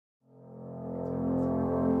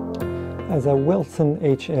As a Wilson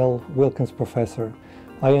H.L. Wilkins professor,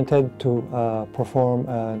 I intend to perform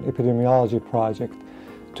an epidemiology project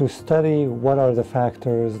to study what are the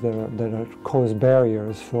factors that cause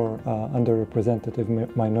barriers for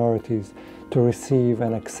underrepresented minorities to receive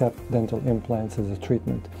and accept dental implants as a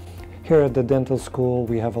treatment. Here at the dental school,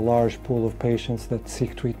 we have a large pool of patients that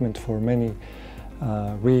seek treatment for many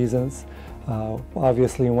reasons.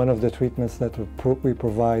 Obviously, one of the treatments that we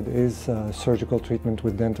provide is surgical treatment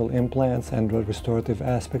with dental implants and the restorative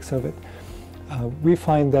aspects of it. We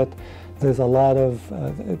find that there's a lot of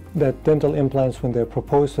that dental implants, when they're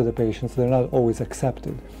proposed to the patients, they're not always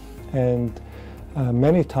accepted. And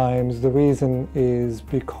many times the reason is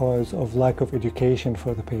because of lack of education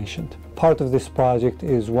for the patient. Part of this project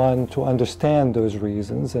is, one, to understand those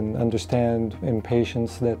reasons and understand in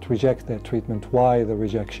patients that reject that treatment why the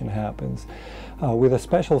rejection happens, with a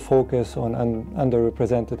special focus on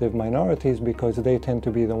underrepresented minorities, because they tend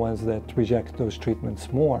to be the ones that reject those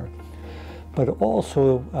treatments more. But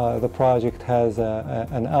also the project has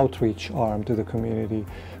an outreach arm to the community,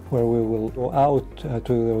 where we will go out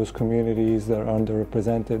to those communities that are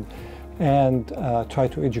underrepresented and try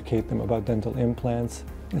to educate them about dental implants,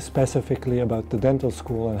 specifically about the dental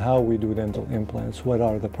school and how we do dental implants, what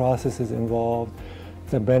are the processes involved,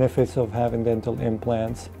 the benefits of having dental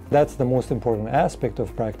implants. That's the most important aspect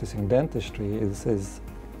of practicing dentistry, is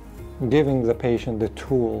giving the patient the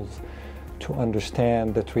tools to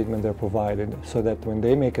understand the treatment they're provided, so that when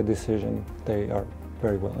they make a decision, they are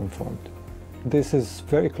very well informed. This is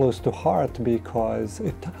very close to heart because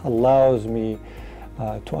it allows me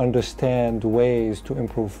to understand ways to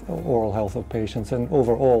improve oral health of patients and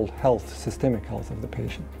overall health, systemic health of the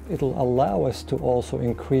patient. It'll allow us to also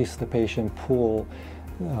increase the patient pool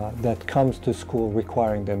that comes to school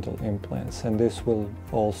requiring dental implants, and this will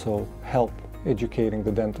also help educating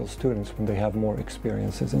the dental students when they have more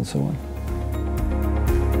experiences and so on.